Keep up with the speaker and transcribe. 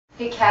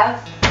Hey, Kev,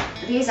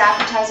 these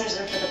appetizers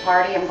are for the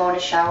party. I'm going to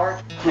shower.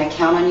 Can I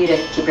count on you to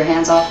keep your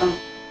hands off them?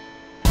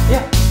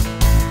 Yeah.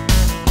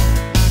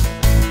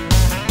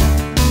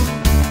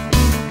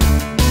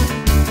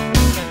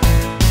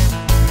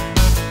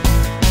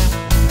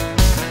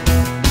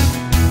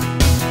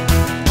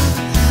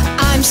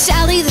 I'm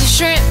Shelly the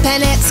Shrimp,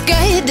 and it's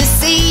good to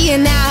see you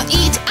now.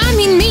 Eat, I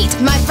mean meet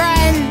my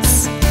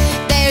friends.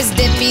 There's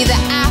Dippy the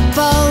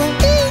apple,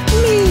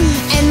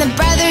 and the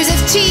brothers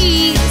of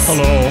cheese.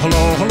 Hello,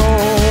 hello,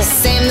 hello.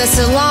 Sam the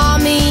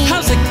salami.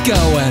 How's it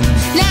going?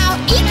 Now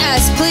eat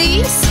us,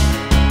 please.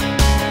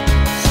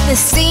 The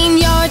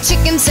senior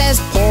chicken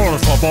says, Por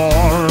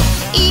favor.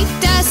 eat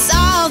us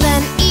all,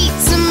 then eat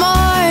some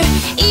more.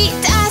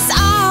 Eat us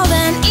all,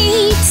 then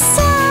eat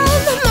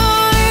some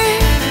more.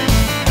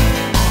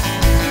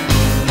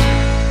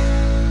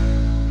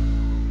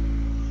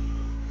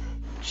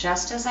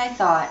 Just as I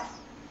thought.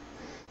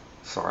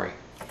 Sorry.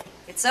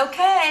 It's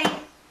okay.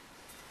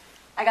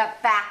 I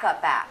got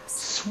backup apps.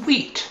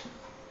 Sweet.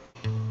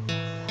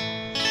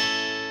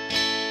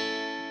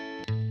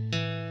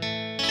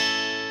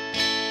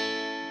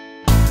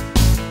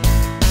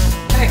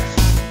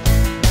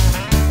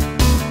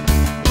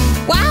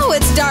 Wow,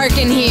 it's dark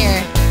in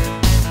here.